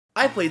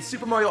I played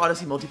Super Mario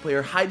Odyssey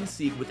multiplayer hide and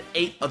seek with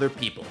 8 other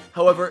people.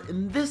 However,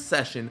 in this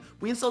session,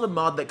 we installed a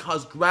mod that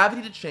caused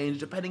gravity to change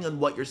depending on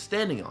what you're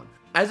standing on.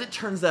 As it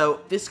turns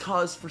out, this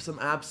caused for some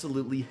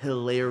absolutely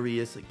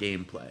hilarious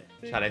gameplay.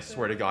 Chad, I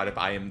swear to God, if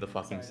I am the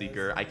fucking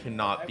seeker, I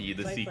cannot be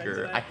the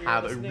seeker. I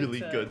have a really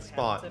good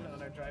spot.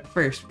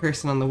 First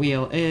person on the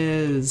wheel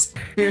is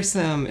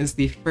Fearsome is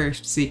the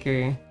first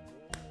seeker.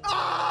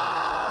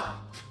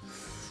 Ah!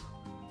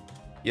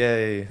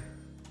 Yay.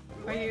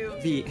 Are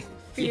you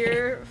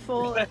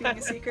fearful of being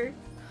a seeker?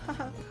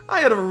 I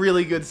had a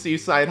really good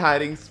seaside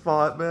hiding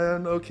spot,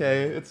 man.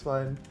 Okay, it's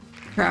fine.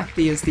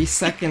 Crafty is the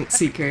second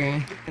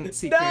seeker.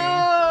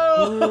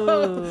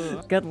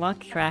 No! Good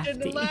luck,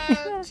 Crafty.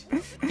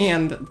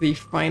 And the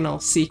final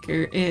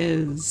seeker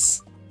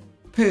is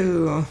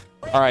Pooh.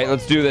 All right,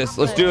 let's do this.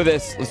 Let's do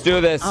this. Let's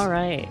do this. All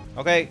right.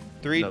 Okay,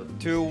 3,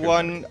 2,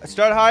 1.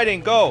 Start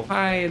hiding. Go.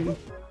 Hide.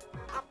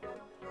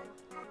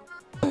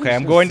 Okay,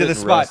 I'm going to the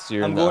spot.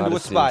 I'm going to a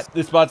spot.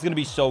 This spot's gonna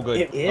be so good.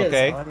 It is.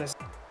 Okay.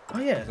 Honestly. Oh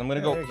yeah. I'm gonna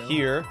go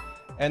here,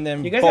 and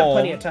then you guys boom. got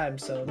plenty of time,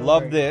 so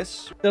Love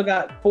this. Still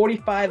got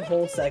 45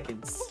 whole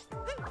seconds.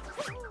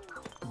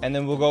 And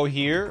then we'll go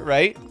here,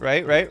 right,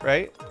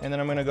 and then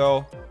I'm gonna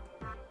go.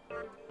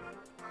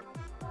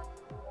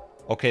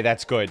 Okay,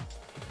 that's good.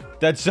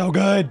 That's so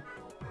good.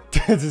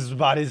 This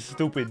spot is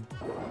stupid.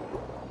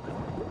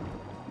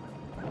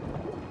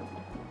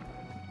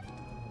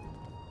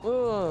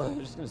 Oh, I'm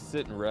just gonna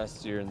sit and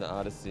rest here in the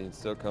Odyssey. It's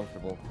so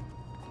comfortable.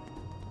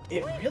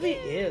 It really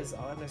is,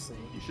 honestly.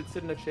 You should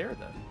sit in a chair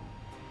then.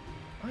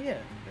 Oh yeah. Yeah,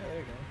 there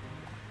you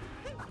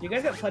go. You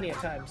guys got plenty of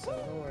time, so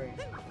don't worry.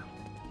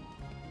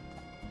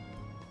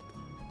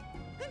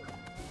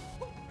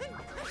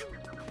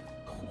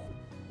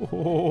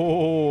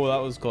 Oh, that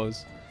was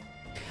close.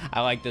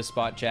 I like this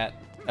spot, chat.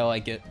 I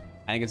like it.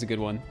 I think it's a good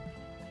one.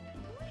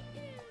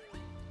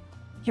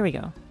 Here we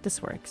go.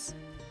 This works.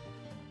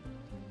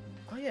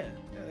 Oh yeah.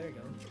 Yeah, there you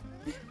go.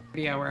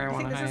 Yeah, where I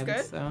want to hide.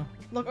 Good? So.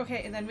 Look,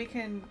 okay, and then we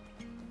can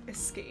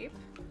escape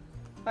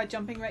by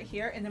jumping right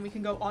here, and then we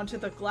can go onto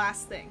the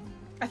glass thing.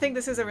 I think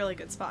this is a really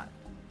good spot.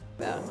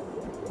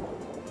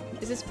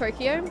 Is this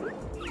Pokio?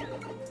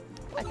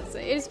 I can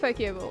say it is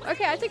Pokeball.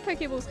 Okay, I think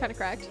Pokeball's kind of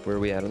cracked. Where are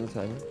we at on the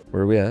timer?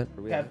 Where are we at?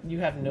 You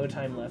have no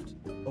time left.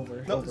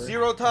 Over. No, over.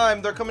 0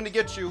 time. They're coming to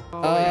get you.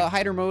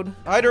 Hider mode.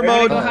 Hider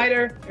Everybody mode. go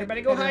hider.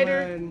 Everybody go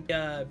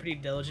hider. Pretty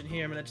diligent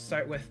here. I'm gonna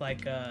start with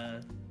like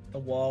the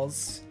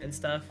walls and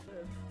stuff.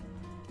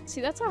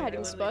 See, that's our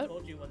hiding spot.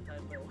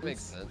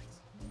 Makes sense.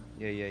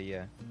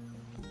 Yeah.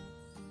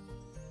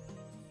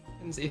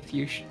 If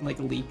you like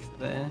leak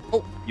the.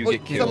 Oh, You wait,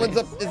 get killed. someone's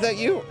up. Is that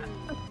you?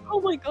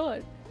 Oh my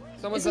god.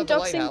 Someone's Isn't at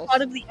the doxing lighthouse.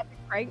 part of the epic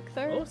prank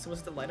though? Oh, so was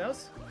it the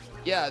lighthouse?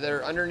 Yeah,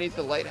 they're underneath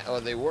the lighthouse. Oh,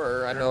 they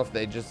were. I don't know if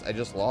they just. I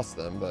just lost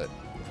them, but.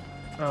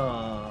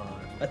 Oh,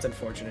 that's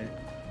unfortunate.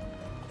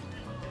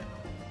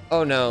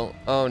 Oh no.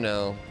 Oh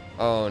no.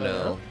 Oh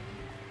no.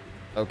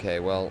 Okay,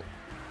 well.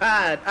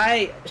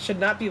 I should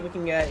not be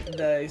looking at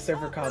the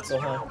server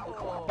console, huh?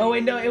 Oh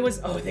wait, no, it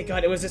was. Oh, thank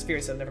God, it was just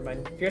Fearsome. Never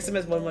mind. Fearsome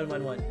is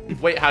 1111.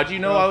 Wait, how'd you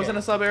know I was in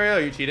a sub area?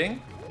 Are you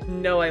cheating?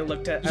 No, I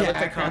looked at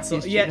console.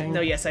 Yeah, cheating.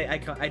 no, yes, I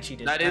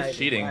cheated. That is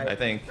cheating, I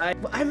think.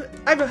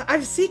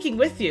 I'm seeking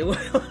with you.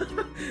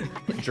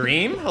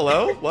 Dream?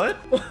 Hello? What?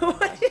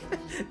 What?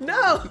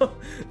 No.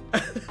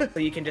 So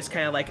you can just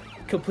kind of like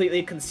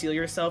completely conceal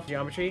yourself.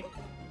 Geometry.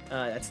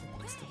 That's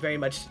very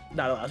much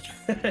not allowed.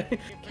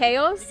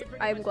 Chaos,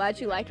 I'm glad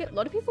you like it. A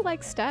lot of people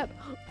like stab.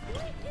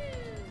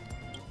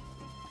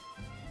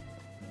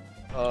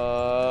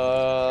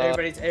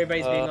 Everybody's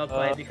being all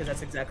quiet because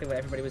that's exactly what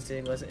everybody was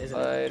doing, isn't it?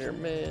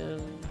 Spider-Man.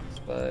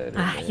 Spider-Man.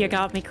 Ah, you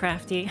got me,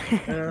 Crafty.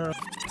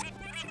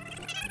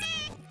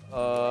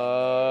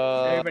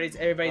 Everybody's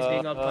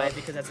being all quiet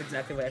because that's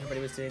exactly what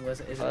everybody was doing,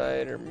 isn't it?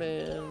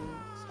 Spider-Man.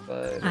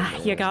 Spider-Man. Ah,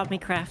 you got me,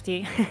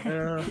 Crafty.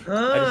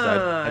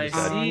 I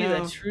see.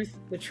 no.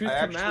 The truth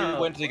I come actually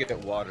out. went to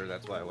get water.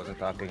 That's why I wasn't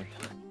talking.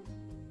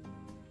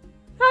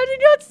 How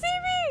did you not see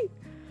me?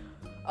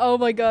 Oh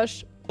my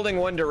gosh. Holding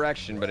one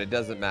direction, but it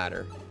doesn't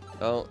matter.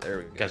 Oh, there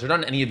we go. Guys, they're not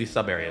in any of these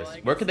sub areas.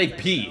 Where could they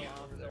be?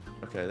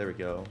 Okay, there we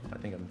go. I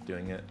think I'm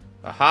doing it.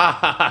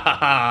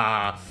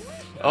 Aha!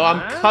 Oh,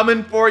 I'm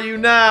coming for you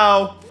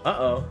now.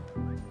 Uh-oh.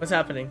 What's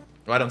happening?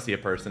 Oh, I don't see a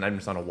person. I'm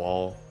just on a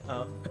wall.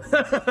 Oh.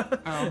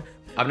 Oh.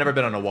 I've never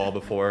been on a wall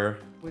before.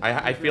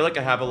 I feel like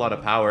I have a lot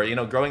of power. You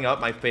know, growing up,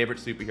 my favorite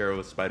superhero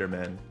was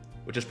Spider-Man,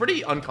 which is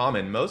pretty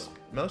uncommon. Most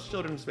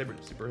children's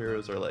favorite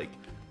superheroes are like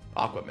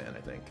Aquaman,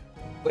 I think.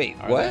 Wait,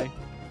 what?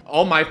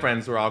 All my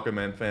friends were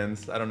Aquaman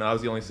fans. I don't know. I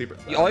was the only super.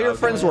 All your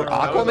friends were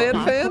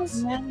Aquaman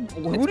fans?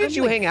 Who did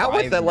you hang out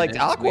with that liked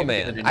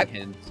Aquaman?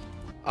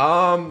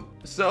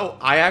 So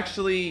I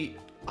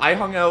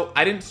hung out.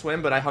 I didn't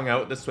swim, but I hung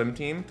out with the swim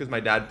team because my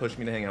dad pushed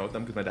me to hang out with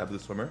them because my dad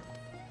was a swimmer.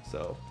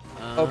 So.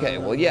 Okay,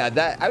 well, yeah,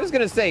 that I was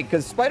gonna say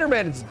because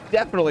Spider-Man is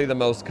definitely the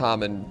most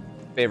common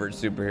favorite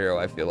superhero.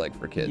 I feel like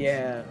for kids.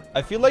 Yeah.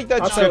 I feel like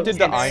that Also, shifted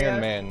to it's,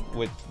 Iron Man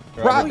with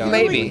Rob, Downey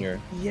maybe. Jr.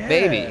 Yeah.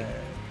 Maybe.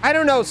 I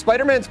don't know.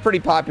 Spider-Man's pretty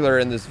popular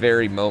in this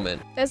very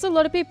moment. There's a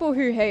lot of people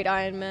who hate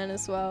Iron Man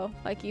as well,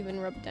 like even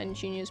Robert Downey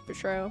Jr.'s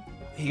portrayal.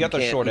 He got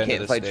the short end of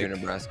the stick. stick. You can't fight you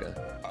in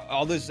Nebraska.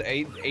 All this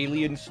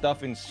alien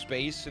stuff in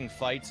space and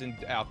fights, and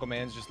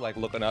Aquaman's just like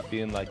looking up,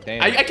 being like,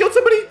 "Damn." I killed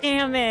somebody.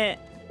 Damn it.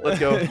 Let's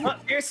go.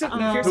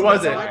 Who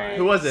was it?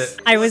 Who was it?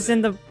 I was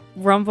in the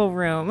rumble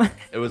room.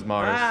 It was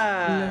Mars.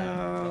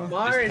 No.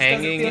 Mars Just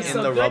hanging doesn't feel in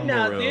so the good rumble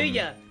now, room. do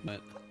ya?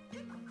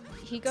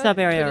 He got Sub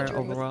area to or the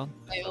dream with overworld?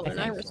 Fail, and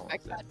I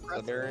respect that.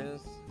 Sub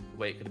areas.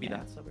 Wait, could it be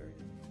that sub area?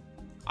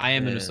 I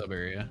am in Yeah. a sub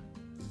area.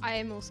 I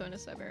am also in a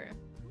sub area.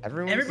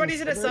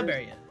 Everybody's in a sub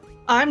area.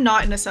 I'm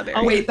not in a sub area.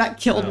 Oh wait, that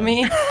killed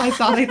me. I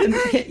thought I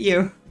didn't hit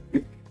you.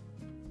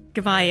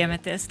 Goodbye,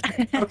 Amethyst.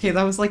 Okay,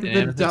 that was like Did the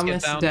Amethyst get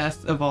dumbest down?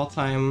 death of all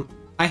time.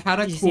 I had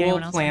a Did you see cool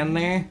anyone else plan on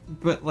there,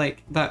 but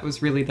like that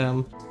was really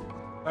dumb.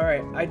 All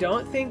right, I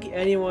don't think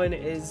anyone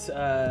is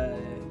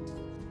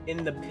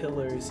in the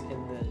pillars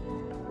in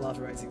the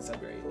lava rising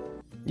sub area.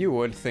 You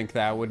would think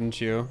that,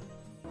 wouldn't you?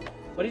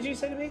 What did you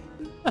say to me?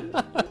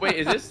 Wait,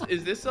 is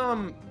this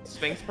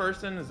Sphinx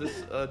person? Is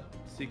this a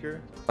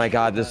seeker? My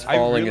God, this I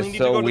falling really is need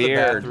so to go to the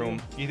weird.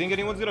 bathroom. Do you think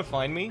anyone's gonna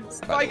find me?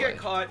 If I get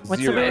caught,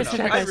 What's Zero. the list have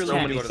you I guys really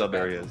want to checked? go to sub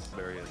areas.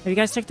 Have you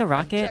guys checked the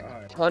rocket?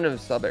 Ton of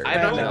sub areas. I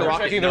have not checked the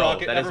rocket. checking the No,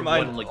 rocket, that is never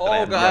mind. one link that I Oh,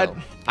 have God.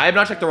 not. I have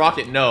not checked the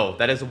rocket. No,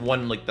 that is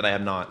one link that I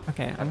have not.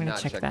 Okay, I'm I've gonna not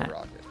check checked that. the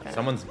rocket.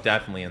 Someone's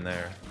definitely in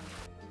there.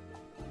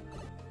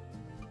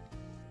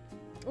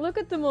 Look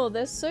at them all,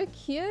 they're so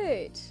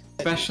cute.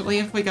 Especially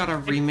if we got a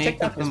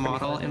remake out of the this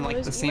model in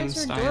like the same Where's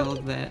your style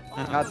dog? that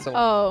Got some.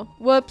 Oh,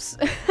 whoops.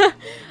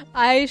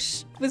 I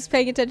was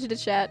paying attention to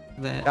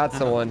chat. Got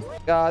someone.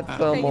 Got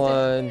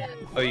someone.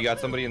 Oh, you got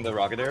somebody in the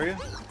rocket area?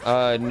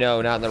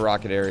 No, not in the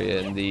rocket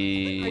area. In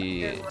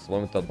the it's the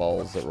one with the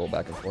balls that roll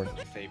back and forth.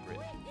 Favorite.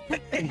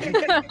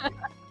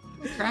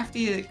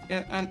 Crafty,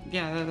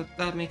 yeah,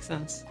 that makes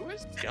sense. Who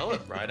is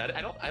Skeleton Bride?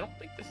 I don't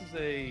think this is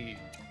a.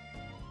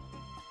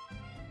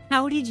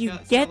 How did you Yeah,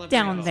 get celebrate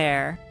down us.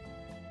 there?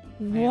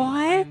 am-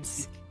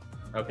 What?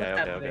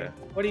 Okay.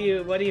 What do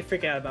you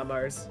freak out about,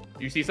 Mars?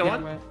 You see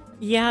someone? Yeah,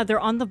 Yeah, they're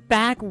on the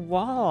back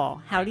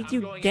wall. How did I'm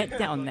you going get in.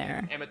 down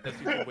there? Amethyst,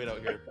 you can wait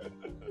out here.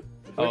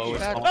 Oh,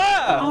 it's Oh,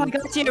 I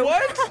got you.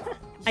 What?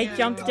 I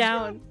jumped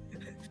down.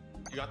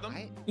 You got them?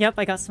 Yep,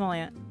 I got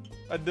Smollett.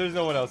 There's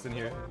no one else in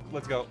here.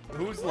 Let's go.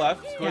 Who's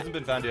left? Who hasn't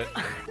been found yet?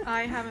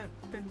 I haven't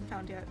been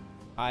found yet.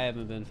 I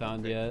haven't been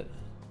found yet.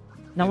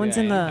 No Maybe one's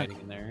I in am the. hiding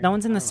in there. No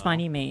one's in I the don't know.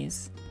 spiny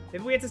maze.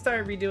 Maybe we have to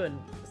start redoing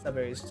sub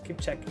areas. Just keep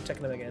checking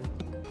them again.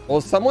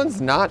 Well, someone's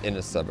not in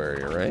a sub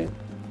area, right?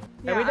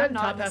 Have we Yeah, done I'm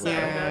not top in half, the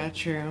bottom sub yeah, half?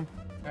 true.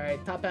 All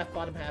right, top half,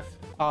 bottom half.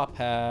 Top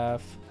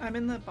half. I'm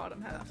in the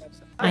bottom half.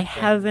 I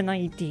have an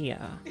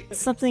idea.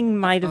 Something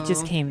might have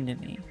just Oh. came to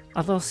me. A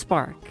little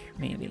spark,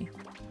 maybe.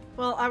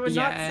 Well, I would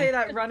not Yeah. say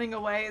that running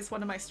away is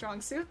one of my strong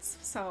suits.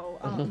 So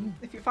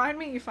if you find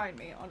me, you find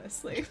me.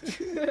 Honestly.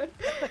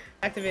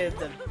 Activated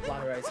the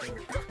lava rising.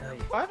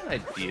 I have an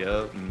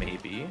idea,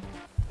 maybe.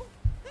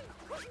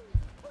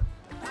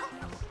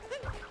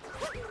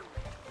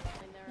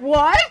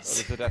 What?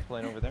 There's a death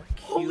plane over there.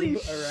 Holy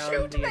Cube around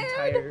shoot, the man!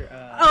 entire.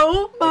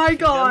 Oh my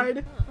kingdom.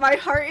 god! My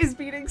heart is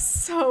beating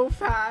so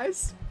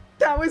fast.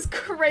 That was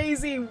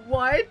crazy.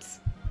 What?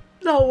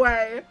 No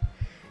way.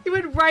 He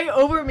went right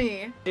over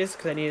me. Just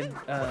because I needed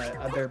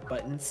other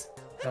buttons.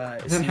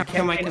 Then how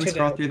come I can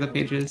scroll through the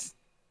pages?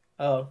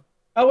 Oh.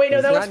 Oh wait, no,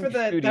 It's that was not for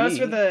the in that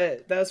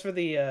was for 2D.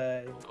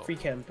 the free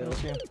cam build.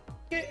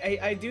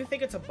 I do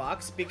think it's a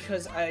box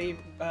because I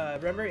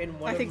remember in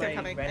one I of think my they're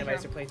coming. I hear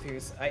randomizer 'em.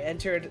 playthroughs, I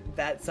entered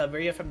that sub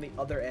area from the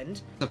other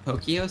end. The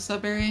Pokio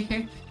sub area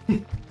here?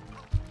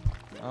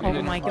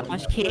 Oh my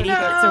gosh, Katie, No.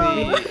 that's a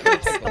really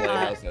good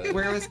spot.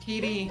 Where was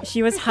Katie?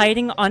 She was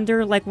hiding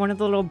under like one of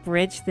the little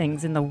bridge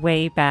things in the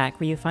way back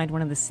where you find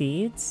one of the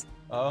seeds.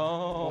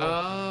 Oh.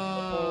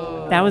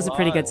 Oh. That was a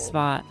pretty good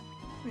spot.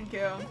 Thank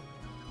you.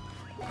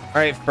 All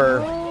right, Fur.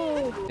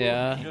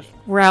 Yeah.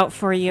 We're out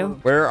for you.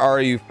 Where are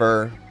you,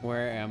 Fur?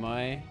 Where am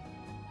I?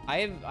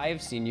 I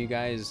have seen you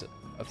guys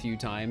a few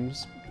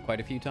times, quite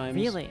a few times.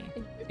 Really?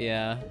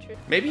 Yeah.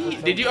 Maybe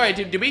did you? Alright,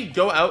 did we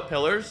go out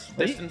pillars?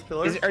 Distance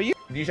pillars? Are you?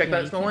 Did you check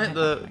Yeah, that, you can Snowlight? have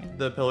The that fine.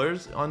 the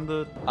pillars on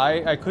the.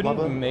 I couldn't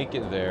Lava? make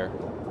it there,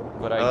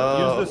 but I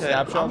Oh, used the okay.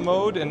 snapshot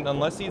mode, and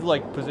unless he's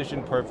like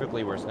positioned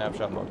perfectly where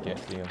snapshot mode can't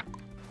see him.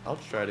 I'll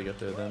try to get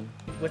there then.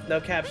 With no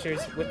captures,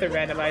 with the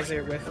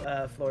randomizer, with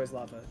floors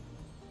lava.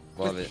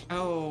 Love it.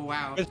 Oh,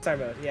 wow. With star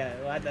mode, yeah,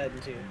 we'll add that in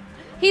too.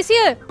 He's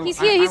here! He's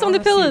here! He's on the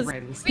pillars!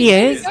 He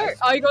is?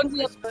 Are you going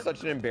to the...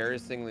 Such an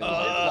embarrassingly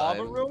Lava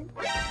long room?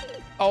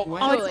 Oh,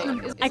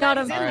 Totally. I got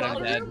him. alright,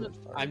 I'm dead.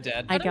 I'm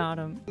dead. I got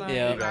him.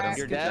 Yeah.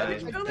 You're dead.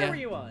 I don't know where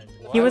you on.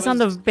 He was on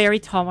the very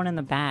tall one in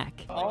the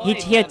back.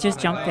 He had just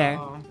jumped there.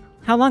 Oh.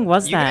 How long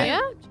was You that? Yeah?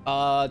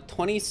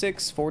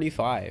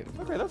 26:45.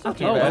 Okay, that's not Okay,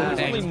 too well, bad.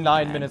 It's thanks. only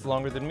 9 minutes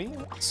longer than me.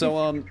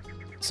 So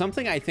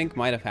something I think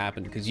might have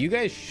happened because you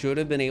guys should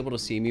have been able to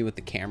see me with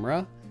the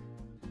camera,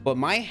 but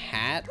my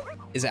hat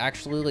is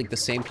actually like the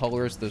same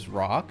color as those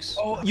rocks.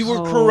 Oh, you were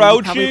Probably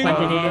crouching?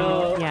 blended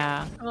in.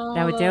 Yeah,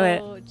 that would do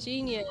it. Oh,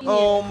 genius.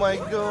 Oh my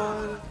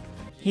god.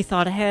 He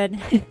thought ahead.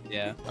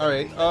 Yeah.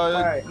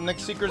 Alright,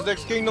 next Seeker's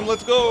next kingdom,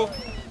 let's go!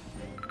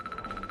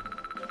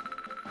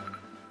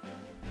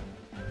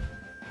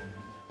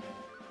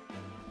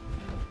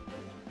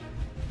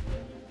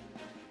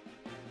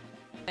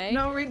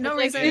 No reason. No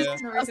reason.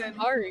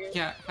 Sorry.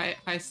 Yeah,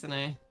 hi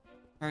Sine.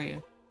 How are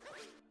you?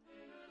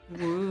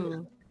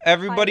 Woo.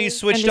 Everybody Hiding.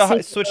 switch And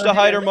to switch to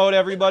hider mode,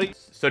 everybody.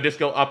 So just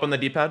go up on the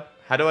D-pad?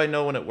 How do I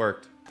know when it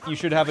worked? You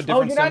should have a Oh,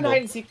 different you're not in symbol.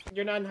 hide and seek.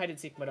 You're not in hide and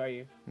seek mode, are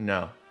you?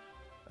 No.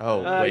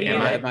 Oh, wait, you am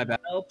need I? My bad.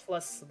 L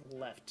plus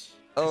left.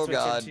 Oh, Switch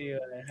God. into,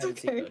 hide and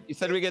seek Okay. mode. You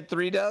said we get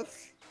 3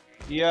 deaths?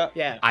 Yeah.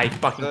 Yeah. I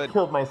fucking Good.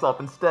 killed myself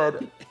instead.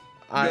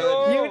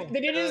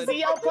 Did you just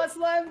see L plus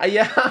left?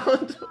 Yeah.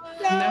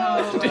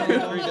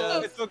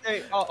 No. It's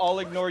okay. I'll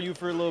ignore you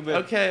for a little bit.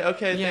 Okay, Yeah,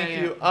 thank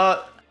yeah. you.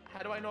 How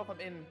do I know if I'm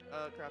in,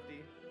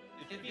 Crafty?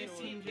 If you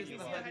see just the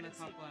HUD in the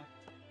top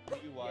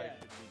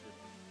left.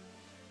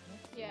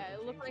 Yeah,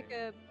 it looked like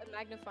a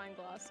magnifying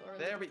glass or.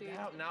 There we dude.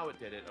 go. Now it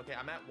did it. Okay,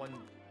 I'm at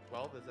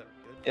 112. Is that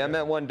good? Yeah, I'm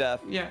at 1 death.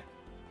 Yeah.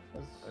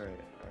 Alright.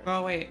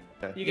 Oh wait.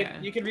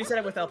 You can reset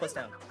it with L plus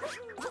down.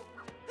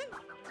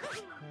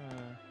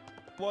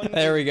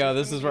 There we go.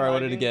 This is where I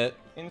wanted to get.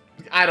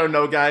 I don't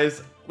know,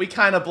 guys. We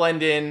kind of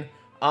blend in.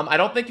 I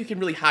don't think you can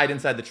really hide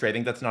inside the tree. I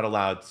think that's not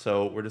allowed.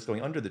 So we're just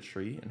going under the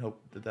tree and hope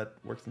that that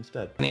works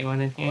instead. Anyone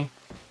in here?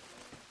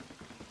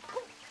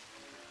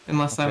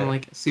 Unless I'm Okay.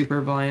 like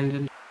super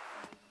blinded.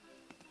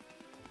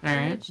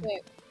 Alright. Check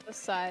the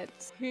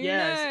sides. Who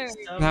Yes.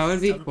 knows? That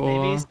would be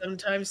cool. Maybe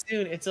sometime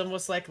soon. It's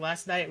almost like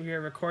last night we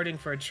were recording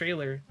for a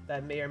trailer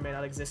that may or may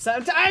not exist.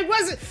 I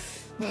wasn't.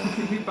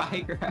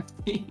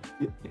 Biography.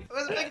 I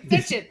wasn't paying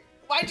attention.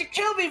 Why'd you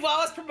kill me while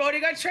I was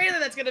promoting our trailer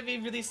that's gonna be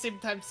released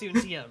sometime soon,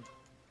 TM?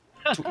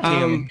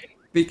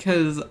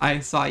 Because I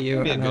saw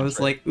you Be a and I good was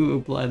trick. like, ooh,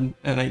 blood,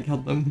 and I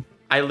killed them.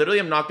 I literally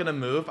am not going to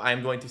move.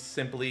 I'm going to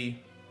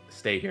simply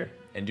stay here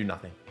and do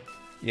nothing.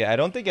 Yeah, I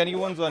don't think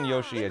anyone's on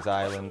Yoshi's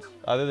island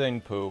other than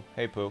Pooh.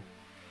 Hey, Pooh.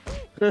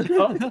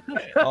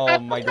 Oh,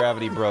 my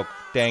gravity broke.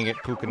 Dang it,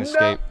 Pooh can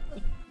escape.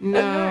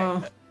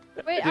 No.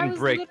 Wait, I Didn't was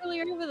break.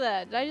 literally over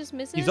that. Did I just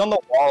miss it? He's on the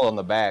wall on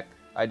the back.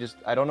 I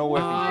don't know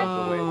where he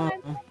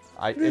jumped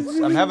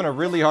away. I'm having a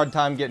really hard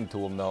time getting to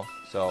him though,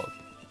 so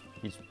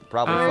he's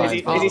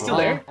probably fine. Is he still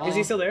there? Is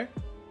he still there?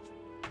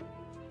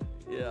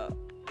 Yeah.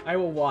 I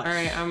will watch.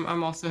 Alright,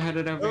 I'm also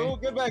headed over. Oh,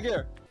 get back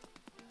here!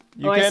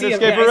 You Oh, I can't see him.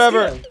 escape Yeah, I see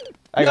forever. him.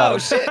 I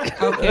got him.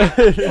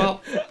 Okay,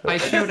 well, I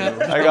showed up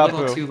I a got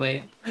little Pooh. too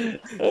late.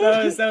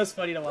 That was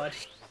funny to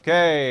watch.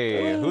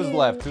 Okay, who's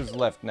left? Who's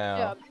left now?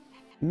 Yeah.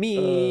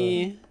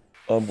 Me.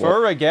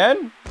 Fur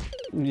again?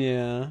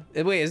 Yeah.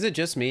 Wait, is it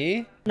just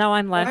me? No,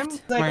 I'm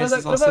left. Mars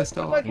is also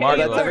still alive. Mark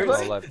that's left.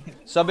 everybody. All left.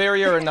 Sub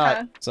area or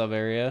not? Sub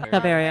area.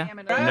 Sub area.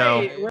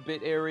 No.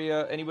 Bit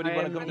area. Anybody I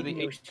want to am come to the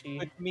hiding 8 Yoshi.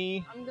 with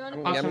me? I'm gonna.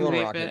 I'm Also going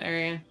 8-bit rocket.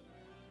 area.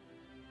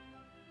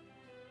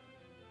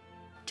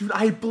 Dude,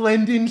 I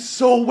blend in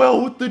so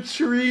well with the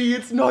tree.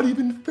 It's not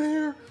even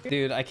fair.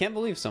 Dude, I can't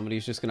believe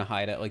somebody's just gonna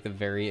hide at like the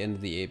very end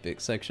of the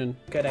 8-bit section.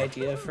 Good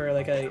idea for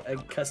like a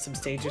custom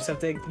stage or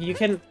something. You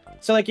can.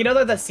 So like you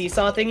know the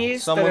seesaw thingies.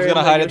 Someone's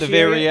gonna hide at the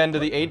very end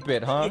of the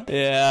 8-bit, huh?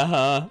 Yeah,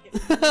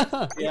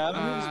 huh?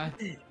 Yeah.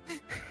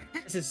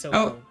 This is so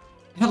Oh. cool.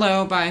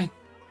 Hello, bye.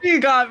 You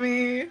got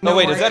me. No,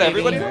 wait, is that more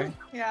everybody? eating.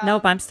 Yeah.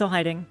 Nope, I'm still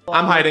hiding.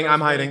 I'm hiding.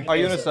 I'm hiding. Are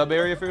you in a sub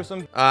area,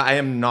 Fearsome? I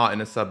am not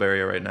in a sub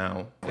area right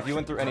now. If you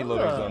went through any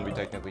loading zone, we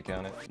technically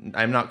count it.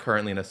 I'm not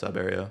currently in a sub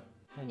area.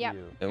 Yeah.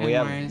 And we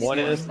have Mars, 1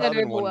 in a yeah. sub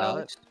and 1 Well.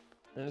 not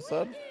in a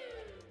sub?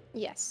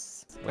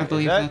 Yes. I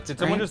believe that's Did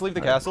someone right. just leave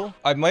the castle?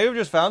 I might have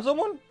just found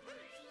someone?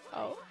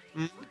 Oh.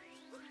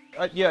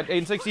 Yeah,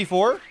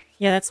 864?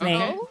 Yeah, that's me.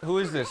 Okay. Who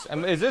is this?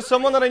 Is this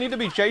someone that I need to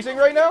be chasing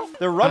right now?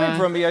 They're running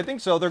from me, I think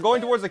so. They're going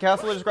towards the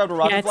castle. I just grabbed a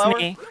rocket Yeah, it's flower.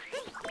 me.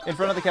 In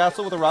front of the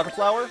castle with a rocket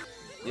flower.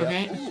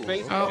 Okay.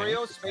 Space Oh.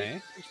 Oreo, Space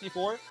Okay.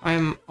 64.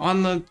 I'm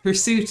on the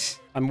pursuit.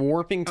 I'm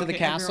warping to the Okay,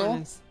 castle.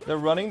 everyone is- They're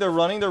running,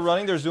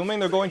 they're zooming,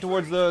 they're going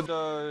towards their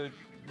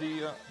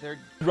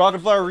rocket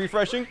flower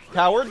refreshing.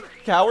 Coward.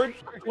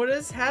 What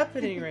is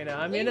happening right now?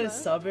 I'm in a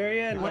sub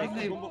area and What like.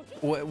 did they-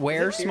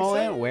 Where, Is it small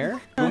Fearsome? ant?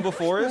 Where? Goomba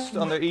Forest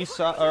on the east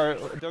side, or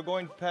they're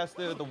going past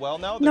the well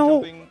now. They're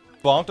No. jumping,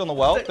 bonked on the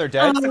well. They're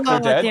dead. Oh, They're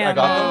dead. I damn.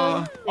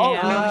 got them. Oh,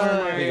 Yeah.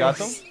 no more You got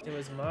them? Mars. It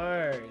was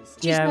Mars.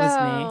 Yeah, it was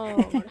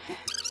me. No.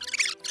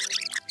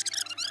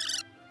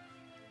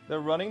 They're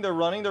running,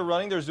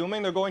 they're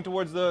zooming, they're going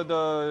towards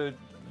their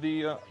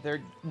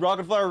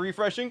rocket flower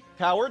refreshing.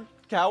 Coward.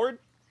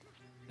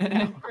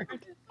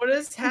 What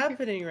is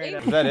happening right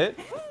Is now? that it?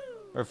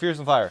 Or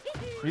FearsomeFire?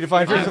 You need to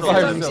find Yeah,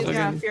 FearsomeFire. Fearsome.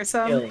 Yeah,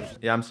 fearsome.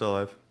 Yeah, I'm still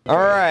alive.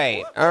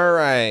 Alright.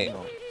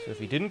 So if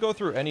he didn't go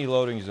through any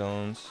loading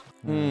zones.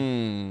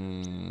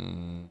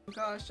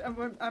 Gosh, I'm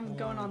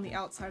going on the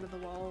outside of the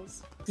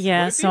walls.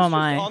 Yeah, What if so he's am just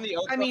I. on the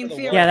outside I mean, of the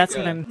theoretically- Yeah, that's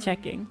what wall? I'm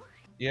checking.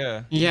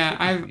 Yeah.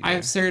 Yeah,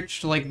 I've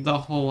searched like the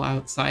whole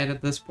outside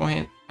at this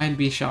point. I'd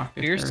be shocked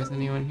if there was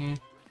anyone here.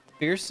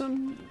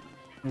 Fearsome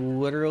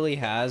literally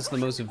has the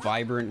most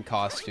vibrant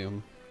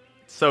costume.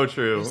 So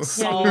true.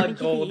 Solid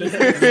gold.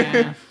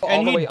 Yeah.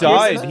 And he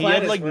died. He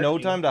had like no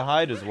time to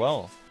hide as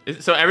well.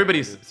 So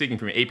everybody's seeking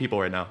for me. 8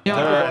 people right now. Yeah.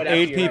 There are after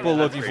 8 you people right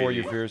now. looking for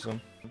you, Fearsome.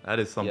 That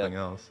is something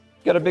else.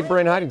 Got a big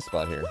brain hiding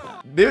spot here.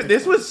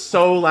 This was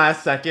so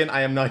last second.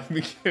 I am not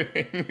even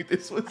kidding.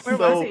 This was Where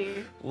so was he?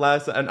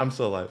 last. And I'm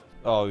still alive.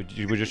 Oh,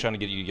 we're just trying to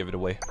get you to give it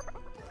away.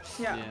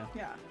 Yeah.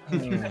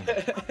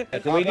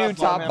 Can we do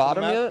top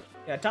bottom yet?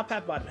 Yeah, top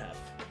half, bottom half.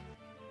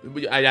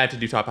 I have to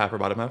do top half or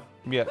bottom half.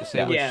 Yeah,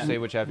 say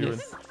which half you're in.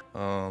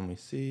 Let me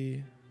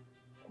see.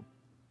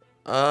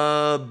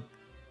 Top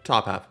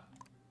half.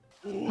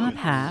 Top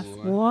half.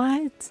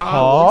 What?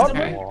 Oh,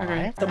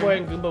 okay. Somewhere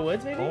in Goomba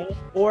Woods, maybe?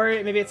 Or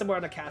maybe it's somewhere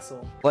on the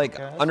castle. Like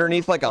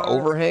underneath like an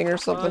overhang or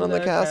something on the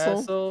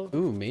castle?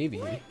 Ooh,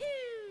 maybe.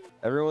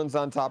 Everyone's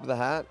on top of the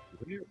hat?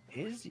 Where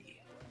is he?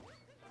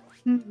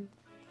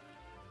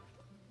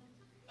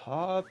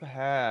 Top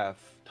half.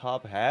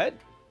 Top hat?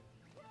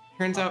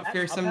 Turns out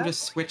Fearsome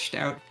just switched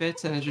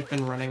outfits and has just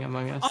been running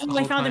among us. the Oh, I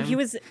whole found him. time. He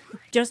was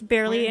just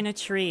barely in a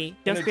tree.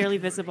 Just barely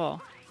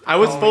visible. I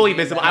was fully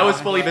visible. I was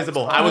fully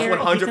visible. I was Here,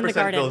 he's in the 100%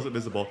 garden.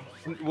 visible.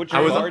 Which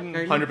I was garden?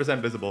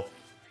 100% visible. Oh,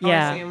 I see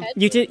Yeah. him.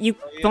 You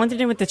blended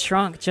in with the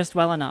trunk just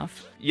well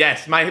enough.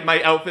 Yes,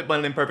 my outfit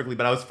blended in perfectly,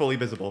 but I was fully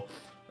visible.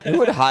 Who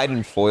would hide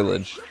in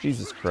foliage?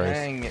 Jesus Christ.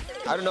 Dang it.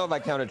 I don't know if I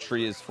count a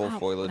tree as full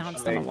foliage.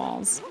 Bounced on the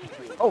walls.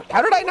 Oh,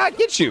 how did I not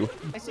get you?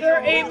 There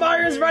are 8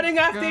 Marios running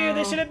after you.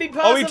 This shouldn't be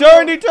possible. Oh, he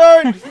turned! He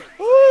turned! Woo!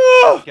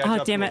 Oh,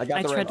 damn it. I got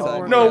I the tried right to side.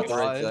 order. No. Get the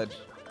right side.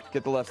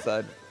 Get the left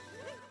side.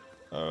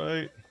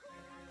 Alright.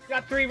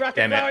 Got 3 rocket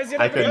Damn flowers. it.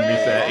 You're I not couldn't gonna-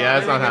 reset. Yeah,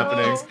 it's not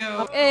happening. Let's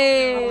go.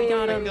 Hey, we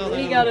got him.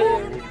 We got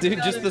him. Dude,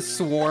 just the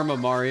swarm of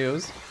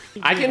Marios.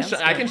 I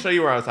can show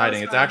you where I was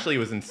hiding. It actually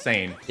was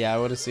insane. Yeah, I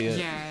want to see it.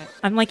 Yeah.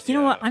 I'm like, you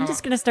know what? I'm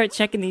just gonna start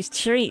checking these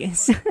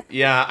trees.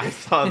 Yeah, I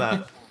saw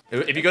that.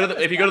 If you go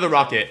to the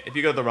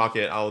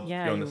rocket, I'll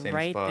Yeah, go in the you're same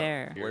right spot.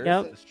 there. Here.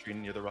 Yep. This tree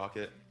near the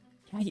rocket.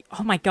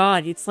 Oh my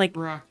god, it's like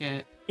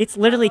Rocket. it's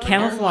literally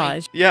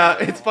camouflage. Yeah,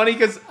 it's funny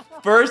because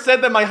first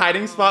said that my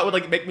hiding spot would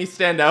like make me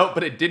stand out,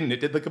 but it didn't. It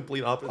did the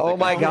complete opposite. Oh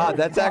my god,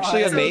 that's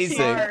actually so amazing.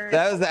 smart.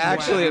 That was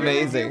actually Wow.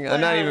 amazing. I'm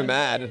not even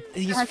mad.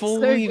 He's That's so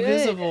fully good.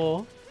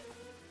 visible.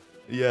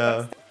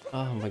 Yeah.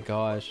 Oh my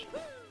gosh.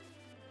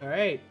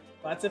 Alright,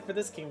 that's it for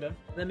this kingdom.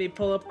 Let me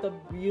pull up the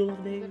real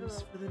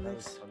names for the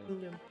next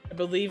kingdom. I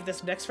believe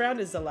this next round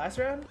is the last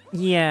round.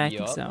 Yeah, I think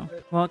Yup. so.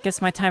 Well, I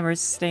guess my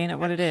timer's staying at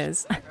what it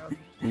is.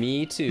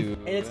 Me too.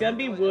 And it's gonna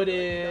be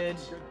wooded.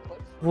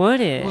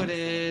 Wooded.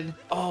 Wooded.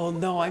 Oh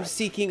no, I'm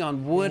seeking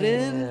on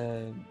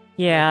Wooded.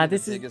 Yeah,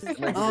 this is.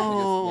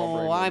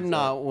 Oh, I'm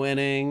not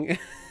winning.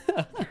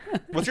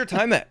 What's your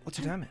time at?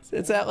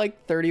 It's at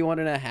like 31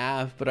 and a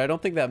half, but I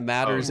don't think that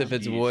matters if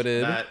it's Jeez,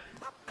 wooded. that-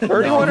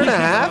 31 and a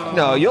half?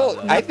 No,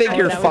 I think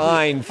you're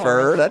fine,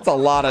 Fur. That's a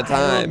lot of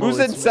time. Who's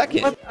in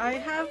second? I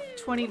have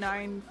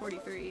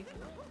 29:43.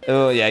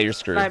 Oh yeah, you're I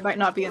screwed. might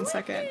not be in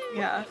second.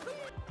 Yeah.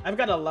 I've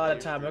got a lot of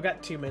time. I've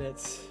got 2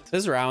 minutes.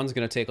 This round's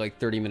gonna take like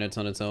 30 minutes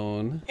on its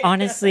own.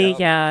 Honestly,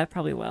 yeah, I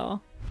probably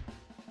will.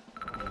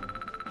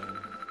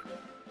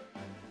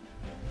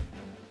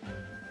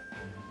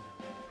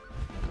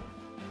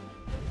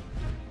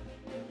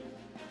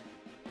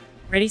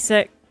 Ready,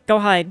 set, go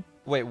hide.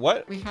 Wait,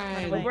 what? We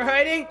hide. We're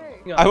hiding.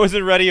 I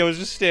wasn't ready. I was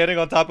just standing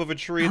on top of a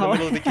tree in the Oh.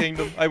 middle of the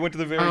kingdom. I went to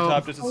the very Oh.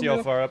 top just to see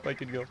how far up I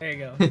could go. There you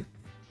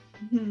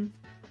go.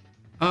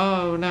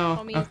 Oh no.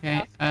 Homie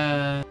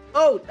Okay.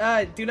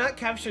 Oh, do not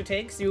capture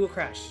tanks. You will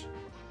crash.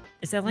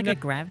 Is that like No, a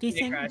gravity they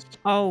thing? crashed.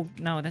 Oh,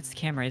 no, that's the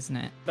camera, isn't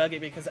it? Bug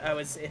it because I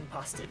was in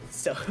Boston.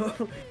 So,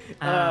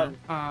 Uh,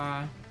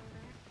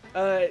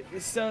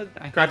 so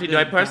Crafty, do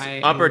I press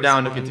up or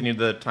down to continue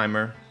the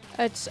timer?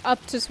 It's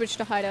up to switch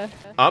to hider.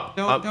 Up?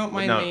 Don't- up? don't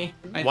mind no. me.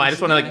 Well, I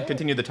just want to like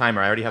continue the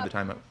timer. I already have the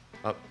time up.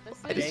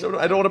 I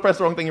don't want to press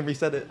the wrong thing and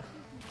reset it.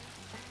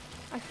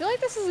 I feel like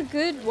this is a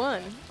good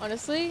one,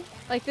 honestly.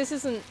 Like this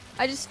isn't.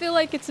 I just feel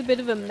like it's a bit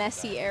of a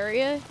messy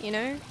area, you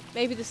know?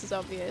 Maybe this is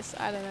obvious.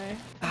 I don't know.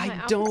 My I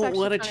outfit's don't actually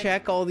want to kinda-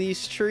 check all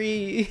these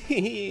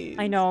trees.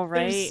 I know,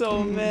 right? There's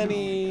so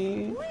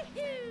many.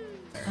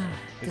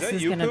 This that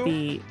is you, gonna Pooh?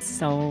 be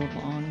so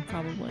long,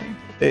 probably.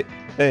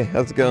 Hey,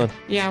 how's it going?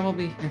 yeah, we'll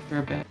be here for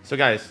a bit. So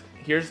guys,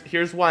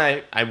 here's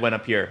why I went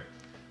up here.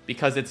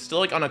 Because it's still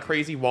like on a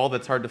crazy wall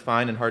that's hard to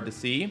find and hard to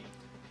see.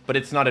 But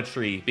it's not a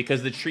tree.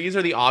 Because the trees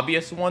are the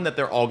obvious one that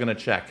they're all gonna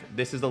check.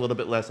 This is a little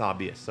bit less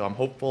obvious. So I'm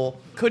hopeful.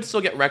 Could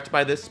still get wrecked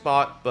by this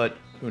spot, but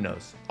who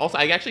knows. Also,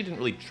 I actually didn't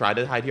really try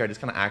to hide here. I just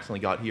kind of accidentally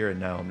got here and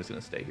now I'm just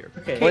gonna stay here.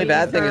 okay. The only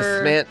bad thing is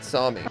For- Smant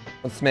saw me.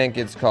 When Smant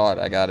gets caught,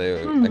 I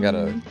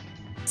gotta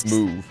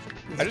move.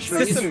 I just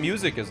realized the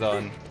music is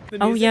on.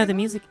 Oh yeah, the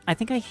music. I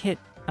think I hit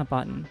a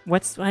button. How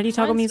do you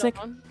toggle Mine's music?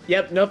 still on.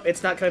 Yep. Nope.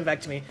 It's not coming back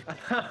to me.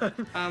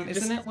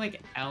 Isn't it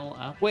like L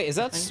up? Wait, is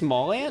that I think?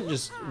 small ant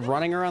just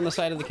running around the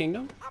side of the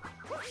kingdom?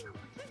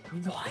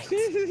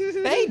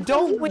 Hey,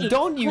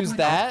 don't use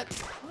that.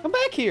 Come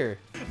back here.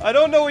 I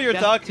don't know what you're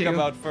Death talking too.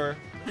 about, Fur.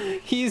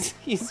 He's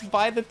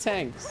by the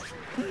tanks.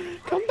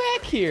 Come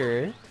back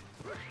here.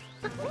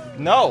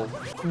 No.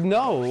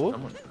 No.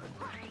 Someone.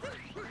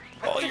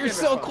 Oh, you're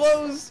so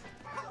close.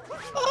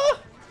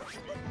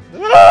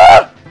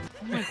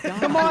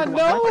 Come on,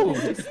 no.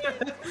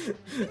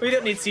 We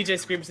don't need CJ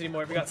screams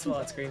anymore. We got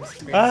Swallow screams.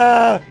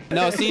 No,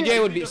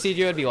 CJ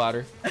would be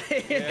louder.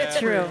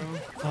 True.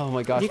 Oh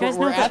my gosh, Do you guys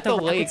we're know at the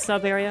rapid lake.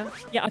 sub area?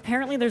 Yeah,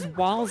 apparently there's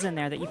walls in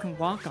there that you can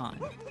walk on.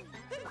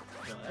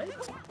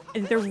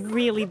 And they're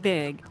really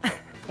big.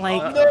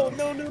 Like,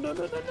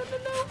 No.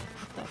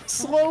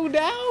 Slow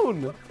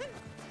down.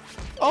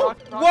 Oh,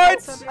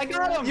 What? I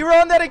got him. You're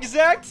on that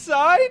exact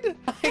side?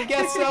 I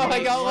guess so.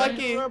 I got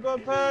lucky. I'm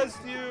past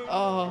you.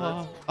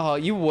 Oh,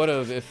 you would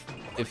have if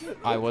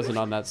I wasn't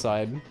on that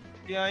side.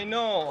 Yeah, I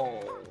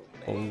know.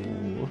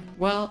 Oh.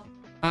 Well,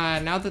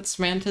 now that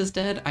Samantha's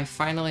dead, I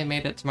finally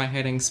made it to my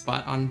hiding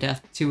spot on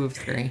death 2 of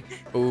 3.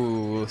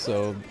 Ooh,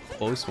 so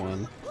close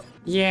one.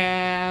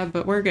 Yeah,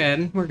 but we're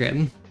good. We're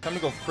good. Time to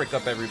go frick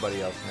up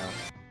everybody else now.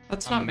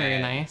 That's not very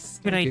nice.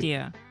 good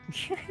idea.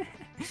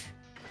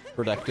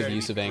 Productive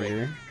use of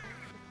anger.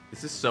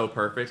 This is so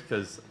perfect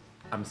because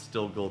I'm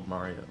still Gold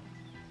Mario.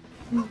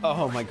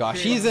 Oh my gosh,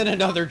 he's in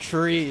another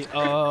tree.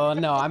 Oh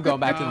no, I'm going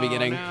back to the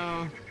beginning.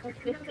 No.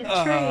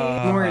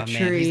 More More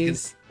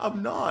trees.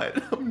 I'm not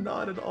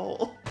at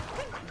all.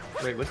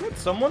 Wait, was that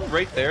someone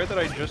right there that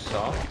I just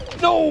saw?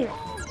 No!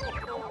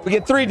 We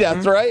get 3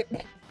 deaths, right?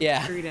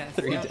 Yeah, 3 deaths.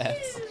 3 Yep.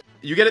 deaths.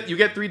 You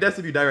get 3 deaths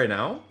if you die right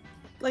now?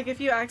 Like if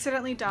you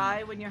accidentally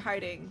die when you're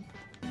hiding.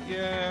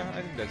 Yeah,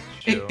 I think that's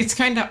true. It's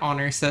kind of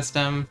honor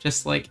system,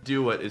 just like,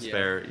 Do what is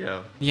fair,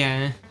 yeah.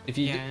 yeah. If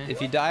you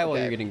Yeah. die while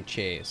Okay. you're getting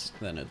chased,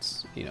 then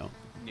it's, you know,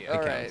 Yeah, it all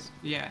counts. right.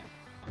 Yeah.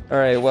 All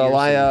right, well,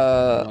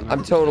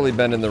 I'm totally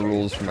bending the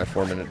rules for my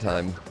 4-minute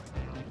time.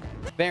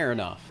 Fair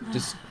enough.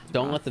 Just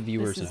don't let the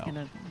viewers This is know.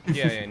 gonna...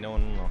 Yeah, no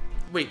one will know.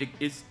 Wait,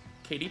 is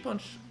Katie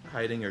Punch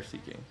hiding or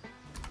seeking?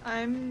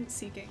 I'm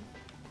seeking.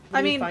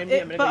 When I you mean, find me,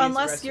 I'm gonna but go use the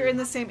unless you're in restroom.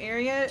 the same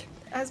area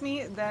as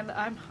me, then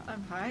I'm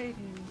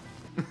hiding.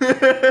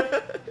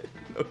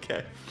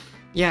 Okay.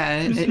 Yeah,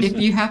 if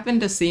you happen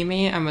to see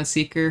me, I'm a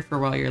seeker for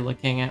while you're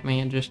looking at me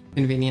and just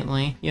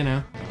conveniently, you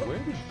know. Where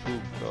did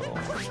poop go?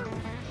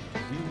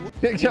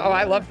 Oh,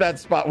 I left that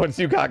spot once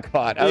you got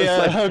caught. I was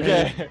like,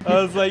 okay. I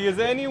was like, is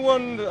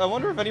anyone? I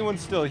wonder if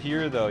anyone's still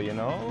here, though. You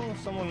know,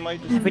 someone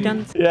might just. Have we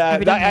done? Yeah, have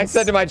we done I this?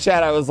 said to my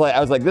chat, I was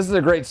like, this is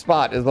a great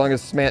spot as long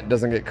as Smant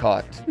doesn't get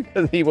caught.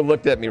 Because he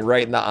looked at me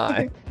right in the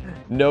eye,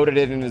 noted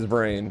it in his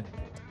brain.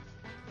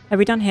 Have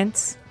we done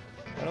hints?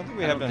 I don't think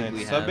we have done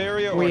it. Sub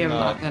area or We have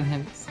not? not done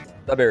hints.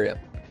 Sub area.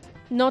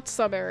 Not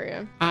sub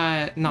area.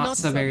 Not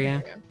sub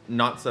area.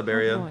 Not sub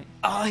area. Oh, boy.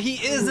 Oh, he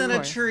is in a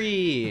boy.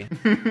 tree.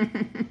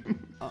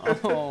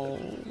 Oh.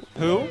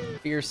 Who?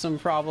 Fearsome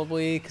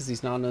probably, because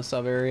he's not in a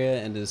sub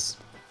area and his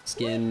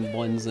skin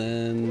blends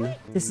in.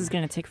 This is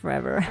gonna take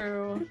forever.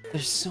 True.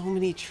 There's so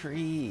many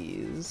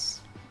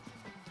trees.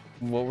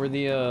 What were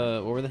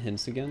the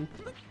hints again?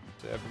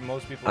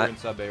 Most people are in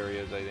sub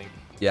areas, I think.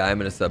 Yeah,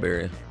 I'm in a sub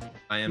area.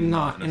 I am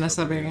Not in a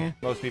sub area.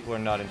 Most people are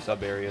not in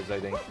sub areas, I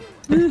think.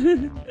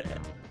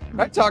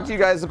 I talked to you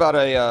guys about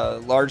a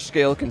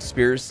large-scale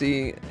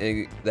conspiracy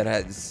that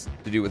has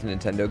to do with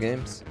Nintendo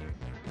games.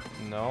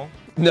 No.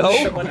 No?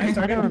 When I I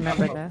started don't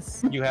remember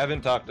this. You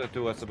haven't talked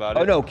to us about it.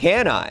 Oh no,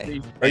 can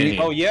I? Are you?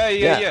 Oh yeah.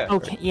 Yeah.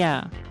 Okay,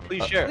 yeah.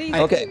 Please share. Please.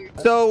 Okay,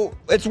 so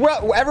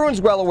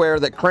everyone's well aware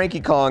that Cranky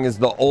Kong is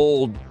the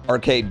old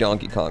arcade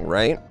Donkey Kong,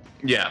 right?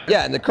 Yeah.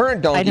 Yeah, and the current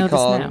I Donkey know this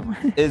Kong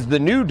now. is the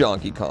new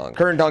Donkey Kong.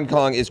 Current Donkey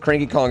Kong is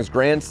Cranky Kong's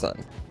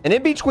grandson. And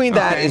in between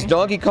that is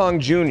Donkey Kong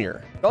Jr.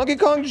 Donkey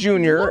Kong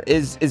Jr.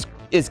 is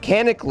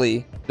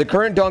canonically the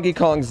current Donkey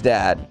Kong's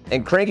dad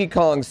and Cranky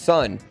Kong's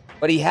son,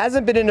 but he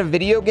hasn't been in a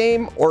video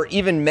game or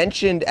even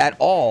mentioned at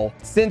all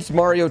since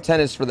Mario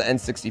Tennis for the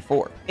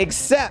N64.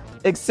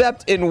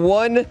 Except in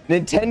one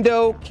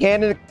Nintendo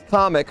canon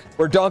comic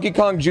where Donkey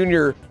Kong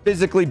Jr.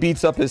 physically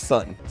beats up his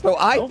son. So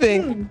I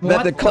think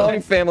that the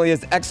Kong family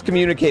has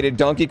excommunicated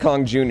Donkey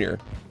Kong Jr.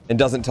 and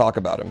doesn't talk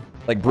about him,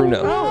 like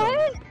Bruno.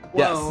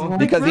 Yes, Whoa.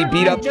 because he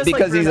beat up, Just like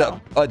because he's Bruno.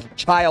 a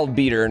child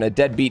beater and a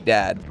deadbeat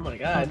dad. Oh my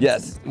god.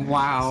 Yes.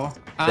 Wow.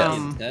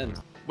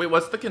 Wait,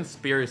 what's the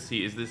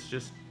conspiracy? Is this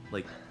just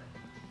like?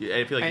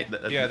 I feel like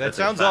Yeah, that that's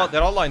sounds a all. fact.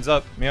 That all lines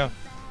up. Yeah.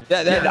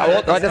 Yeah,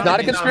 that's not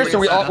a conspiracy.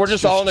 We're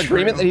just all in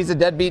agreement that he's a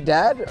deadbeat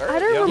dad. I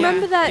don't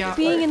remember that yeah.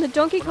 being in the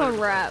Donkey Kong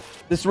rap.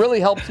 This really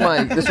helps my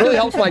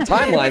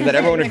timeline that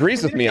everyone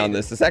agrees with me on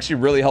this. This actually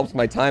really helps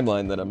my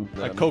timeline that I'm.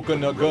 A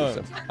coconut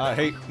gun. I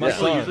hate my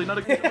Usually- son. usually not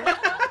a good.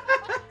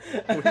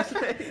 What do you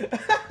say?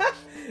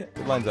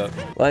 It lines up.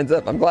 Lines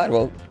up. I'm glad.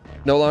 Well,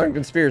 no longer a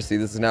conspiracy.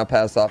 This is now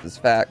passed off as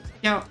fact.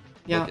 Yeah.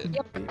 Yeah.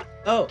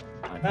 Oh.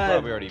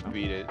 Probably already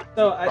beat it.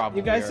 So Probably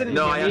you guys didn't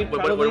No, hear I me,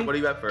 what, probably. what do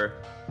you got for?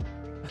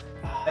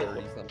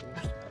 30-something.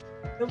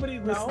 Nobody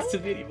listens to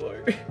me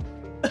anymore.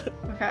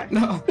 Okay.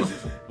 No.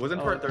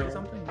 Wasn't for 30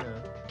 something? Yeah.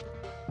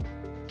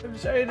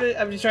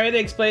 I'm just trying to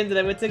explain that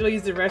I went to go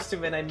use the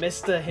restroom and I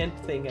missed the hint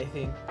thing, I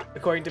think,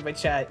 according to my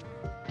chat.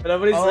 But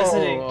nobody's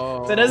listening.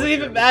 So it doesn't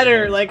even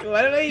matter. Like,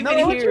 why don't I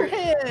even hear?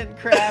 hand,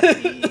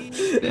 crappy.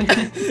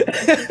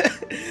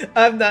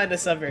 I'm not in a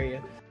sub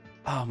area.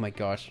 Oh my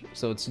gosh.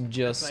 So it's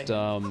just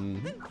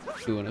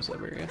Pooh in a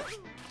sub area.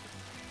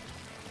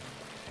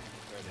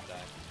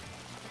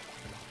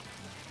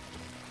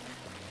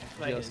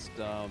 Just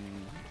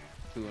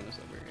Pooh in a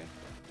sub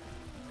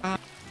area.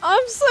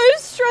 I'm so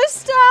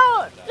stressed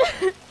out.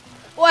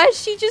 Why is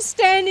she just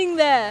standing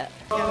there?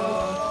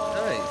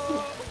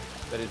 Nice.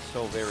 That is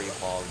so very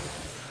hog.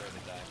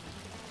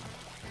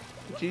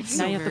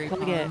 Now you have to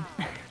plug it.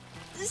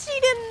 She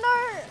didn't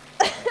know.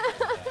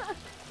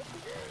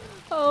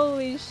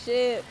 Holy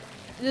shit.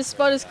 This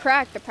spot is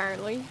cracked,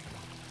 apparently.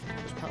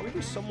 There's probably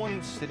just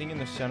someone sitting in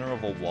the center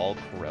of a wall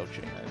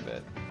crouching, I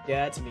bet.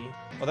 Yeah, that's me.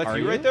 Oh, that's Are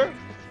you you? right there?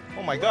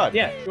 Oh my god.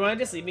 Yeah, you wanna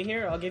just leave me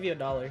here? I'll give you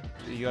 $1.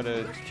 You got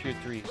a tier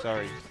 3,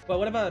 sorry. Well,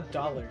 what about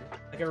 $1?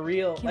 Like a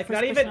real, Keep like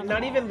first not person on even, the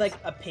not even walls. like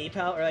a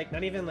PayPal or like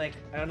not even like,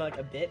 I don't know, like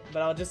a bit,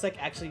 but I'll just like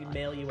actually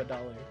mail you $1.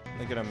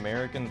 Like an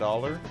American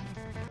dollar?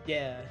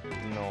 Yeah.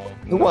 No.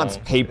 Who wants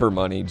paper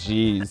money?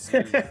 Jeez.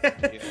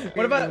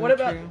 What about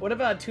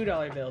a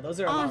 $2 bill? Those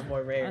are a lot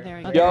more rare. Oh, there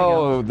we go.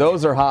 Yo,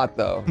 those are hot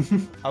though.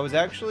 I was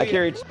actually,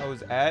 carried- I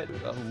was at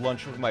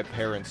lunch with my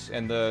parents,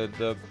 and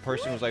the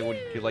person was like, "Would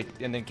you like?"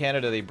 And in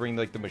Canada, they bring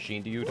like the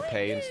machine to you to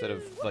pay instead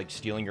of like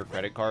stealing your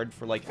credit card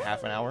for like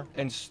half an hour.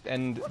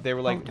 And they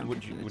were like,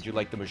 "Would you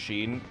like the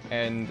machine?"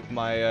 And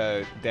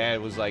my dad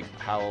was like,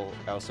 "How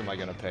else am I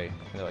gonna pay?" And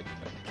they're like,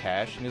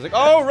 "Cash." And he's like,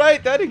 "Oh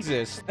right, that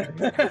exists."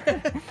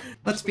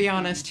 Let's be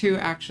honest, who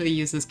actually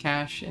uses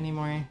cash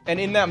anymore? And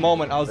in that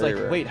moment, I was Very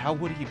like, rare. "Wait, how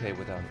would he pay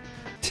without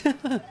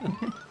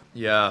it?"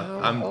 Yeah,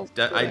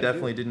 I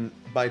definitely didn't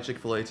buy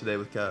Chick-fil-A today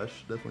with cash.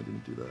 Definitely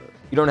didn't do that.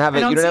 You don't have I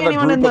a don't you don't see have a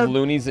anyone in group of the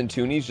loonies and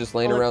toonies just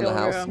laying around the bullet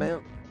house, room.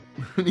 man.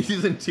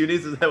 Loonies and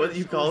Toonies, is that what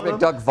you call them?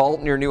 McDuck vault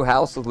in your new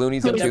house with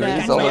loonies and Who's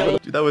that? toonies all over.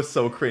 Dude, that was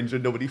so cringe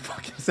and nobody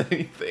fucking said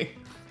anything.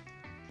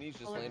 Loonies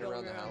just laying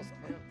around the house,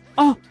 man.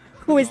 Oh,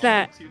 who is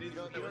that? You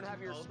don't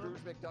have your Scrooge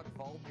McDuck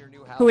vault in your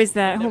new house. Who is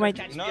that? Who am I?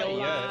 Not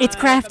yet. It's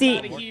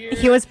Crafty.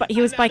 He was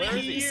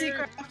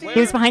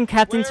behind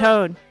Captain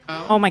Toad.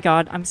 Oh my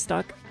God, I'm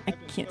stuck. I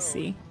can't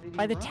see.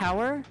 By the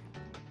tower.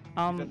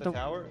 The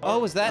tower? Oh,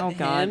 was that Oh,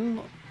 God.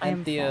 him? I am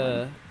At the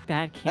falling.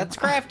 Bad camera. That's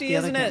Crafty, The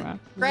other isn't it? camera.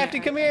 Crafty,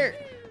 Yeah. come here.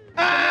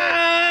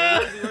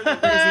 Where is he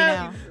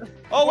now?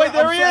 Oh wait,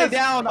 there I'm he upside is!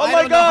 down. Oh I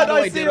my don't know how god, to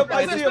I see him! identify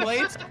I see this him!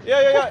 place.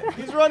 Yeah.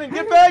 He's running.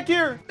 Get back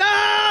here!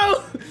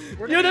 No!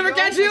 You'll never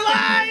catch you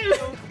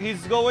alive!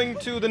 He's going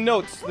to the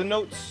notes. The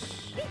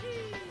notes.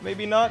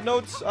 Maybe not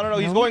notes. I don't know.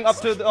 He's going up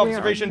to the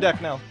observation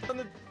deck now.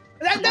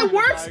 That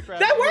works!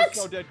 That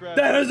works!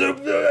 That is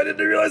I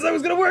didn't realize that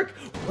was gonna work!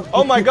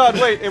 Oh my god,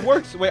 wait, it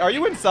works. Wait, are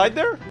you inside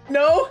there?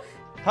 No!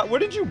 Where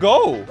did you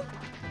go?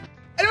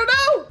 I don't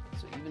know!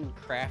 So even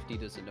Crafty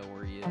doesn't know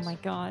where he is. Oh my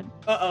God.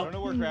 I don't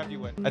know where Crafty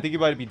went. I think he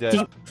might be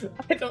dead.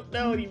 I don't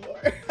know anymore.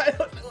 I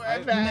don't know where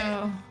I'm at.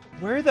 No.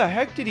 Where the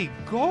heck did he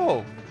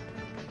go?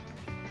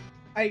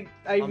 I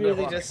I'm gonna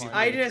really walk just, behind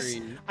I the just,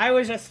 tree. I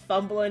was just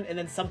fumbling and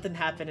then something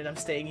happened and I'm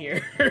staying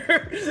here.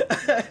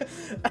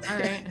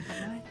 Alright.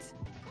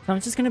 So I'm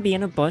just gonna be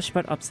in a bush,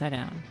 but upside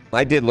down.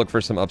 I did look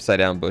for some upside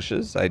down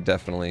bushes. I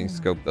definitely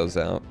scoped those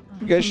out.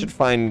 You guys should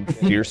find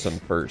Fearsome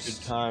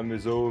first. Time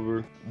is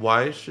over.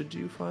 Why should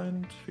you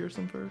find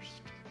Fearsome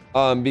first?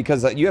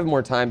 Because you have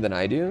more time than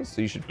I do,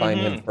 so you should find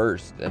him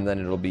first, and then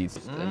it'll be.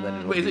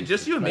 Wait, is it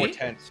just you and More me?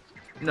 tense.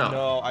 No.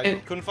 No, I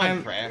It- couldn't find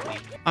I'm- Crafty.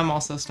 I'm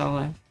also still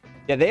alive.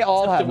 Yeah, they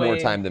all Tucked have more away.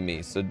 time than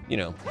me, so you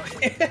know.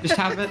 Just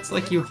have it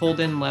like you hold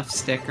in left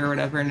stick or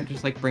whatever and it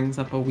just like brings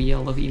up a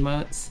wheel of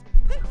emotes.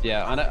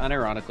 Yeah,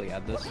 unironically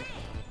add this.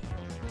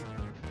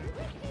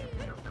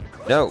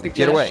 No,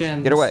 get away,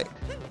 Suggestions. get away,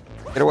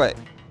 get away.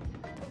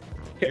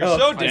 You're Oh,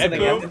 so find dead, something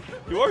Pooh. happened.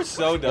 You are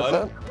so What's done.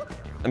 up?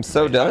 I'm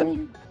so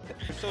done.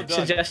 You're so done.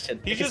 Suggestion.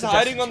 He's Make a just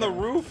hiding suggestion. on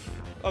the roof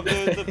of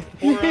the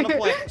Piranha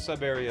Plant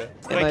sub area.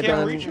 But I can't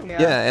done? reach him. Yeah,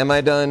 am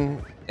I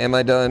done? Am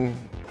I done?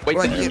 Wait,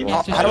 Wait,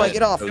 how do I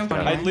get off?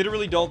 I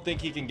literally don't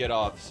think he can get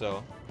off,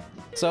 so.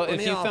 So if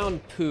me you off.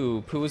 found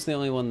Pooh, Pooh was the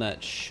only one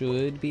that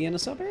should be in a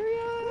sub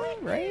area,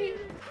 right?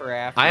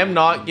 Crafty. I am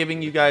not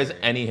giving you guys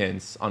any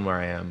hints on where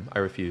I am. I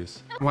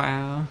refuse.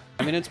 Wow.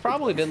 I mean, it's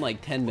probably been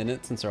like 10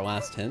 minutes since our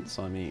last hint,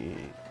 so I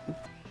mean...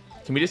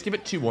 Can we just give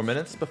it 2 more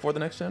minutes before the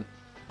next hint?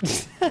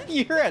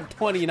 You're at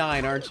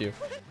 29, aren't you?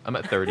 I'm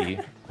at 30.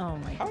 Oh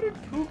my How God.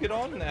 did Pooh get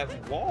on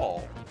that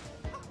wall?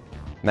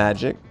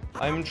 Magic.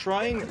 I'm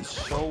trying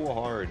so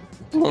hard.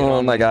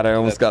 Oh my God, I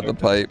almost got the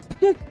pipe.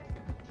 Get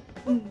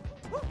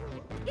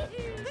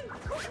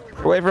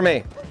away from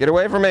me! Get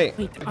away from me!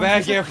 Wait, Back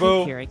there's a here, creek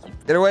fool. here, I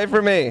can't- Get away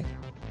from me!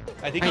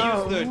 I think he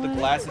used the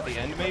glass at the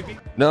end, maybe?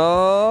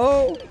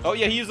 No! Oh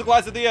yeah, he used the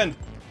glass at the end.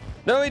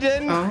 No, he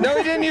didn't! No,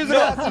 he didn't use it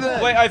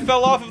after Wait, I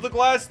fell off of the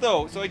glass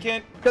though, so I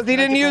can't. Because he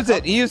didn't use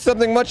it. He used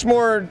something much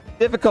more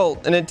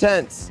difficult and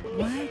intense.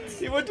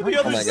 He went to the Oh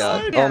other my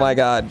side. God. Oh my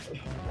God.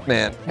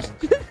 Man.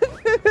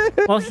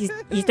 Well, he's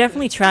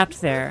definitely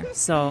trapped there,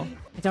 so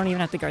I don't even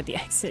have to guard the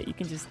exit. You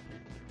can just.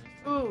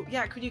 Ooh,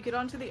 yeah, could you get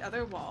onto the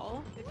other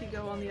wall if you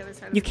go on the other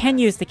side of You the can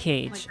glass? use the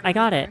cage. I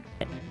got it.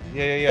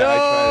 Yeah, I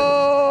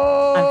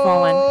tried. I'm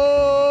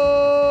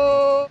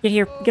falling. Get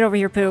here. Get over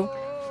here, Pooh.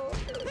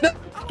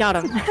 Got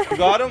him. You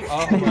got him?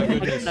 Oh my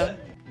goodness.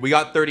 We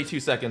got 32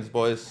 seconds,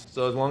 boys.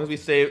 So as long as we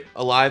stay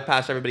alive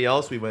past everybody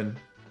else, we win.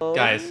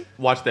 Guys,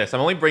 watch this.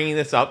 I'm only bringing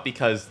this up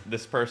because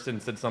this person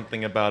said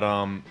something about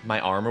my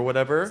arm or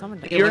whatever.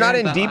 You're not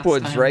in Deep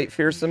Woods, right,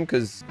 Fearsome?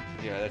 Because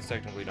Yeah, that's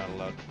technically not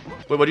allowed.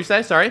 Wait, what'd you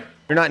say? Sorry?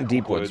 you're not in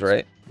Deep Woods,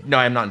 right? No,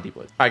 I'm not in Deep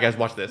Woods. All right, guys,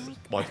 watch this.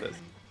 Watch this.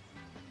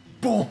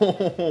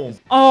 Boom!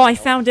 Oh, I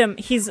found him.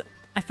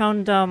 I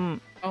found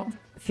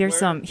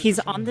Fearsome. Where? He's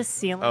on the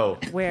ceiling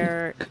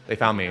where. They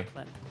found me.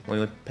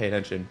 Only pay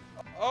attention.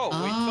 Oh,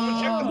 wait,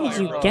 someone checked the How did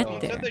fire you bro. get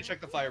Someone there? said they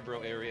checked the fire bro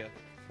area.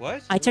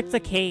 What? I checked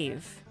the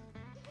cave.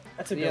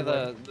 That's a Yeah,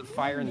 good one. the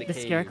fire in the The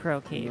cave.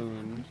 scarecrow cave.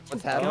 Moon.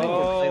 What's happening?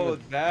 Oh,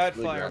 that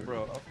Really fire drunk.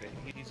 bro. Okay,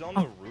 he's on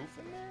the roof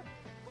in there?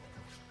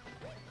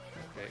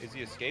 Okay, is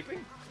he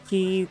escaping?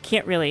 He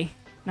can't really,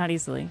 not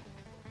easily.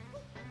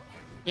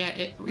 Yeah,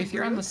 if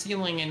you're on the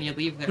ceiling and you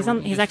leave there, He's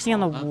wouldn't you He's just actually on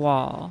the fall up?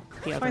 wall.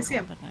 The other I see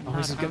wall, him. but I'm Oh, not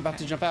he's on about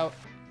to it. jump out.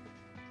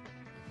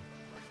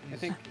 He's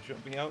think-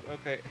 jumping out?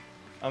 Okay.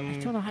 I I'm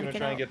don't know how to gonna get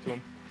try and out. get to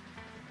him.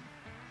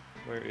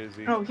 Where is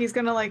he? Oh, he's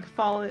gonna like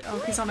fall. Oh,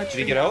 he's on a tree. Did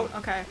he get now. out?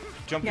 Okay.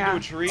 Jump yeah.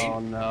 into a tree? Oh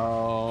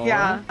no.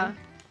 Yeah.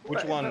 Which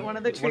But one? one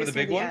of the trees. One of the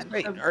big near ones? end.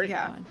 Wait, The- are you-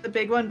 yeah, the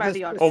big one by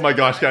the Odyssey. Oh my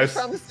gosh, guys.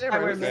 Found the samurai.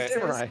 I Where's the missed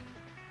samurai?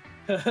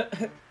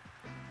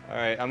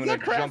 Alright, I'm Is gonna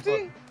that jump up.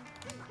 crafty?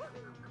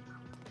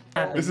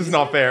 This is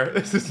not fair.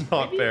 This is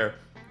not fair.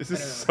 This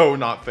is so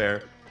not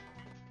fair.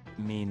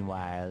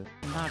 Meanwhile.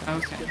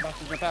 Okay. About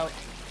to jump out.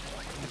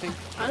 I think.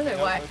 I don't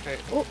know why. Okay.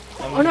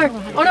 Oh no!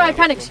 Oh no! I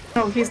panicked.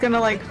 Oh, he's gonna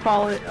like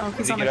fall. Oh,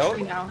 he's he on get a out?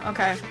 tree now.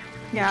 Okay.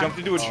 Yeah. Jumped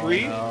into a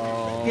tree?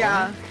 No.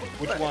 Yeah.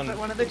 Which But one?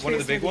 one of the trees. One of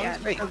the big near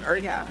ones? end.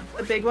 Wait, Yeah,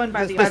 the big one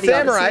by the The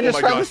samurai. I Odyssey. just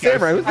Oh my found the gosh, guys.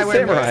 samurai. Who's I the wear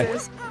samurai?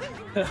 braces.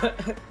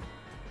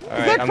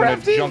 Alright, that I'm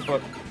crafty? gonna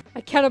jump up.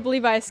 I cannot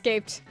believe I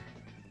escaped.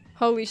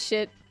 Holy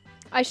shit.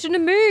 I shouldn't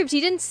have moved. He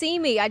didn't see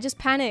me. I just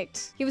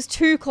panicked. He was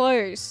too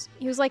close.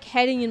 He was like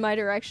heading in my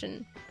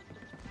direction.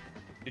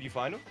 Did you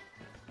find him?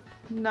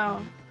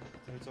 No.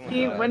 Did someone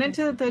He die? went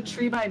into the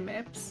tree by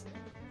Mips,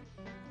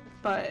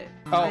 but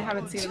Oh. I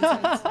haven't seen him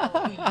since.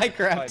 Hi,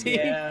 Crafty.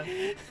 Yeah.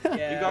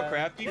 Yeah. You got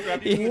crafty?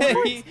 Crafty?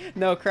 Yeah,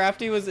 no,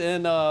 Crafty was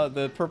in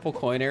the purple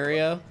coin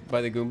area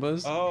by the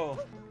Goombas. Oh.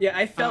 Yeah,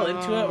 I fell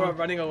into it while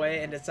running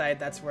away and decided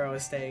that's where I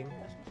was staying.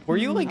 Were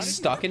you like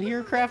stuck in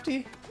here,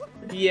 Crafty?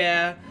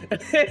 Yeah.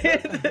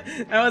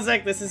 I was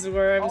like, this is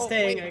where I'm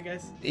staying, wait. I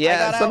guess.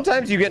 Yeah, got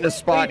sometimes you get in a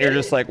spot and you're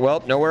just like,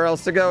 well, nowhere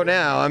else to go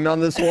now. I'm on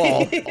this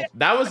wall.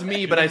 That was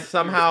me, but I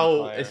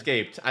somehow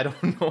escaped. I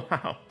don't know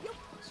how.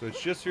 So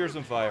it's just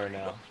FearsomeFire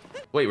now.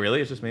 Wait,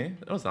 really? It's just me?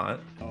 No, it's not.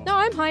 No,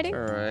 I'm hiding.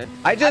 All right.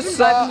 I just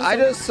saw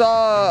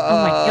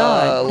Oh my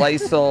God.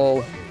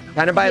 Lysol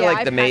kind of by Yeah, like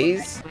I the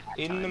maze.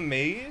 In the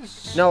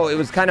maze? No, it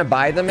was kind of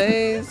by the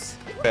maze.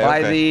 Okay, by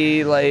okay.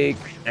 the like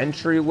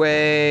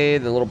entryway,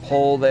 the little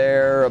pole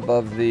there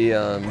above the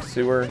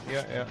sewer.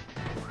 Yeah, yeah.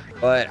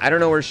 But I don't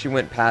know where she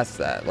went past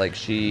that. Like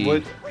she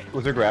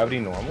Was her gravity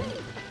normal?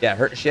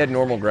 Yeah, she had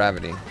normal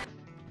gravity.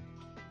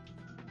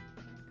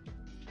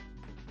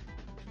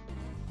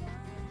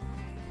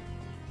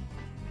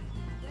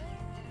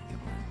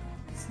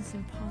 This is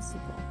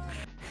impossible.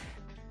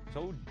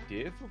 So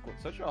difficult.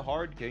 Such a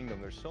hard kingdom.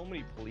 There's so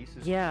many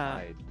places Yeah. to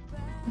hide.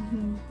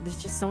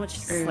 There's just so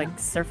much True. like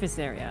surface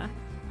area.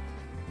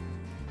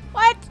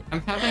 What?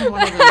 I'm having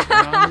one of those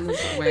runs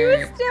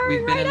where staring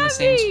we've been right in the at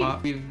same me.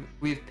 spot.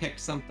 We've picked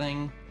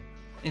something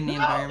in the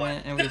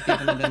environment and we've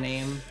given it a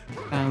name.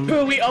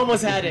 Ooh, we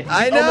almost had it.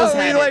 I We know, almost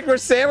we had like were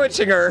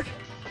sandwiching her.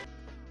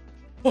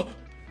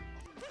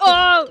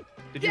 Oh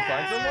Did you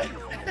find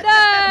someone?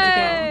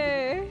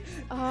 no!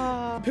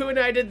 Oh. Pooh and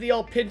I did the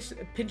old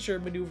pincher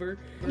maneuver.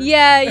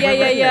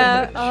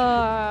 Yeah.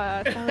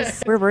 That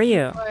was Where were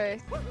you? so...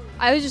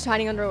 I was just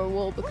hiding under a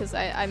wall because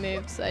I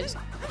moved, so I just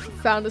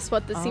found a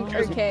spot that seemed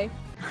okay.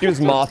 She was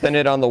mothing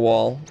it on the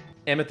wall.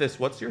 Amethyst,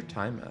 what's your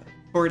time at?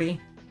 40.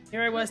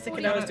 Here I was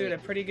thinking I was doing a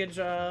pretty good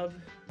job.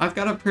 I've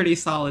got a pretty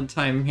solid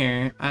time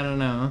here. I don't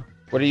know.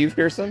 What are you,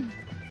 Fearsome?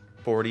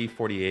 40,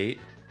 48.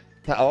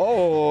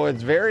 Oh,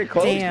 it's very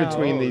close Damn.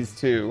 between these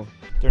two.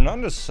 They're not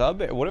in a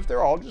sub. What if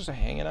they're all just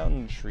hanging out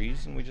in the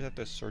trees and we just have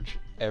to search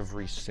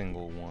every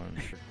single one?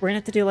 We're gonna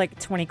have to do like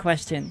 20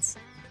 questions.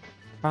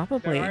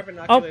 Probably. There are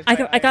Oh, binoculars I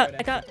by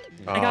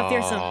got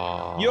Fearsome.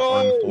 Aw, Yo!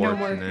 No more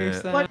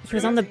unfortunate. fearsome. He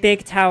was on the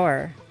big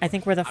tower. I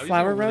think where the I was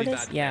flower using a really road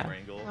is. bad Yeah. camera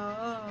angle.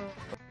 Oh.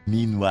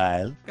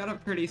 Meanwhile. Got a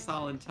pretty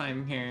solid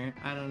time here.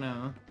 I don't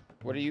know.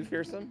 What are you,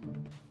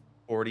 Fearsome?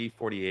 40,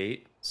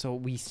 48. So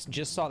we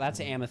just saw that's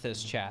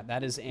Amethyst, chat.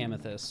 That is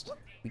Amethyst.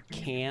 We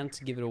can't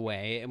give it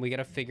away, and we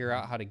gotta figure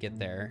out how to get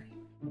there.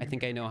 I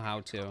think I know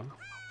how to.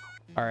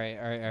 All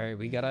right.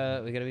 We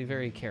gotta be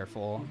very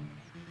careful.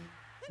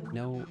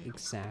 Know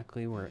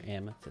exactly where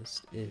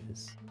Amethyst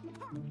is.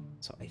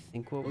 So I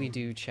think what we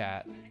do,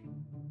 chat,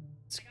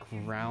 it's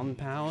ground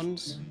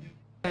pound.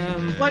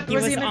 What He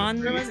was was he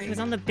on. where was He was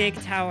on the big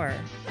tower.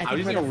 I think was where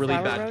using a the really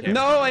flower bad road camera. is.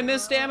 No, I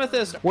missed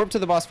Amethyst. Warp to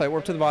the boss fight.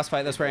 Warp to the boss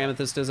fight. That's where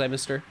Amethyst is. I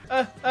missed her.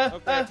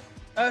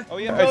 Oh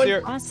yeah, going- I see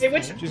her. Boss Hey,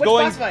 which fight. She's which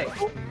going- boss fight?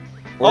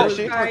 Where is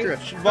she?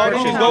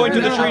 Well, she's going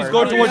to the trees.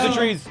 Going towards the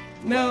trees.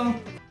 No.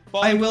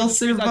 Fall I will towards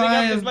the trees. I think survive.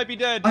 Amethyst might be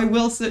dead. I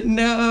will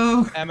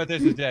no.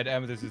 Amethyst is dead.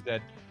 Amethyst is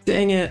dead.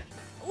 Dang it.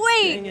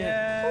 Wait!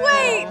 Yeah.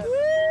 Wait!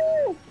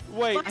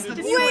 Wait. Wait!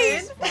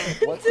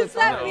 Does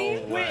that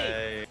mean?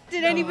 Wait.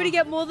 Did anybody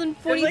get more than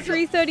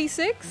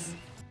 4336?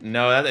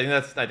 No, I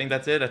think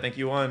that's it. I think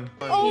you won.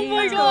 Oh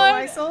my god!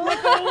 Let's go,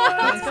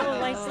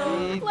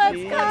 Let's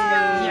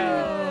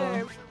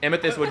go!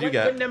 Amethyst, what'd you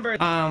get? What number?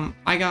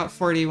 I got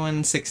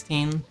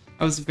 4116.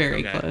 I was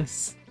very Okay.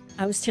 close.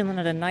 I was chilling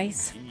at a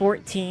nice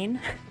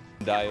 14.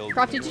 Dialed.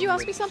 Crofty, did you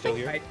ask me something?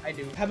 Still here? I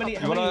do. How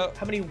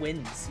many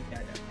wins you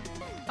got now?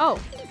 Oh,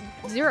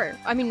 0.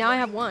 I mean, now I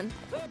have 1.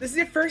 This is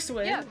your first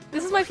win. Yeah,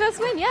 this is my first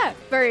win. Yeah,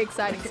 very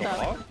exciting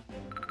stuff.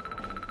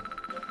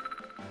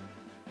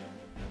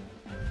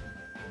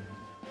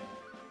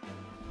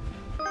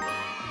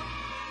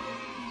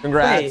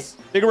 Congrats.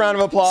 Big round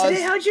of applause.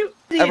 Today, how'd you?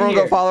 Everyone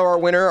go follow our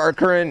winner, our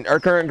current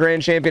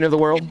grand champion of the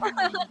world.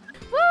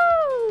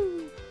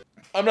 Woo!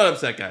 I'm not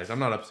upset, guys. I'm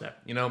not upset.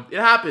 You know, it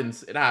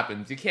happens. It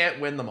happens. You can't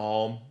win them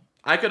all.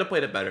 I could have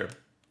played it better.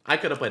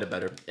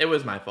 It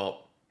was my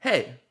fault.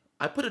 Hey,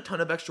 I put a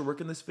ton of extra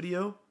work in this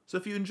video, so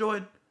if you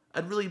enjoyed,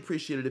 I'd really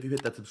appreciate it if you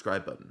hit that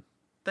subscribe button.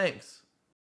 Thanks.